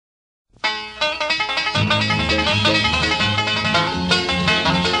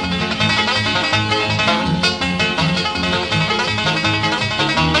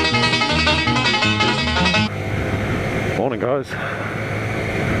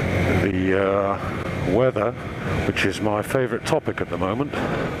The weather, which is my favourite topic at the moment,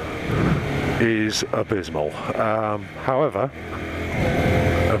 is abysmal. However,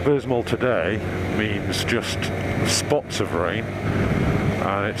 abysmal today means just spots of rain,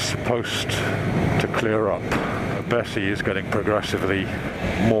 and it's supposed to clear up. Bessie is getting progressively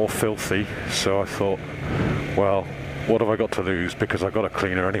more filthy, so I thought, well, what have I got to lose, because I've got to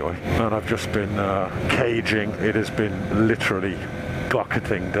clean her anyway. And I've just been caging. It has been literally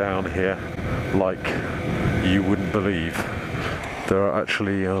bucketing down here like you wouldn't believe. There are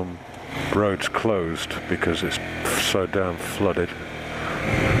actually roads closed because it's so damn flooded.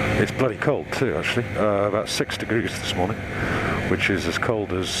 It's bloody cold too, actually. About 6 degrees this morning, which is as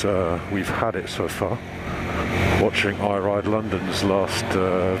cold as we've had it so far. Watching I Ride London's last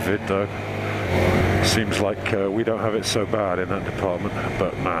vid though, seems like we don't have it so bad in that department,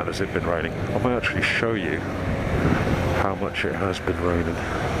 but man, has it been raining. I might actually show you how much it has been raining.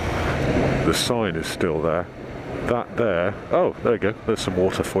 The sign is still there. That there, oh, there you go, there's some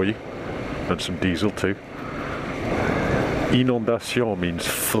water for you, and some diesel too. Inondation means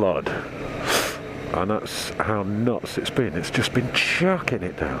flood, and that's how nuts it's been. It's just been chucking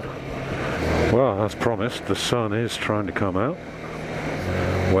it down. Well, as promised, the sun is trying to come out.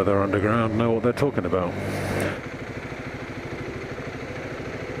 Weather Underground know what they're talking about.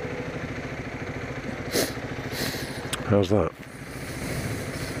 How's that?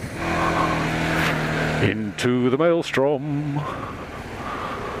 Into the maelstrom.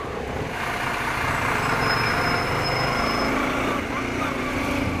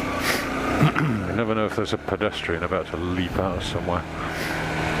 You never know if there's a pedestrian about to leap out of somewhere.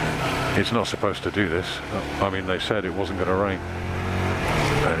 It's not supposed to do this. I mean, they said it wasn't going to rain.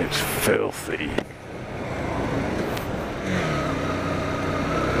 And it's filthy.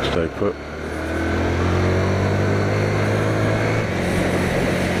 Stay put.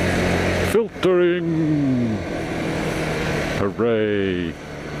 Filtering! Hooray!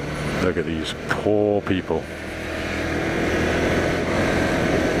 Look at these poor people.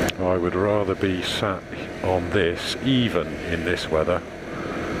 I would rather be sat on this, even in this weather,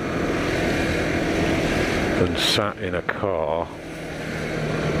 than sat in a car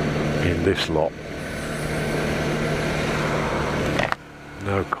in this lot.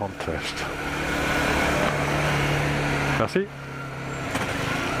 No contest. Merci.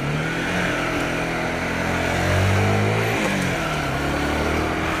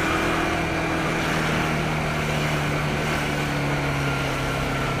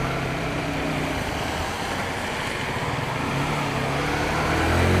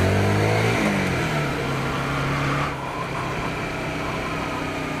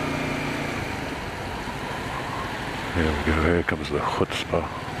 Here we go, here comes the chutzpah.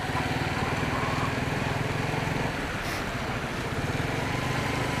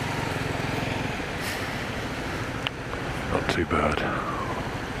 Not too bad.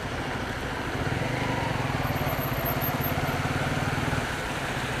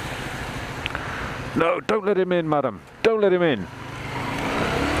 No, don't let him in, madam. Don't let him in.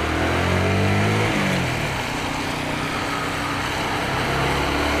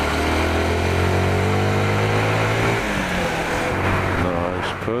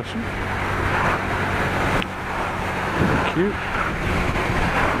 Person. Thank you.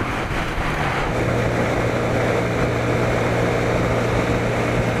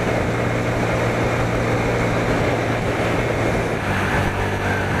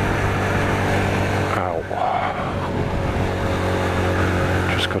 Ow.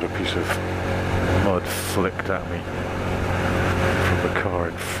 Just got a piece of mud flicked at me from the car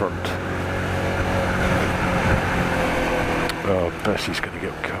in front. Oh, Bessie's going to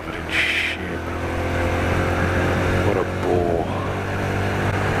get covered in shit.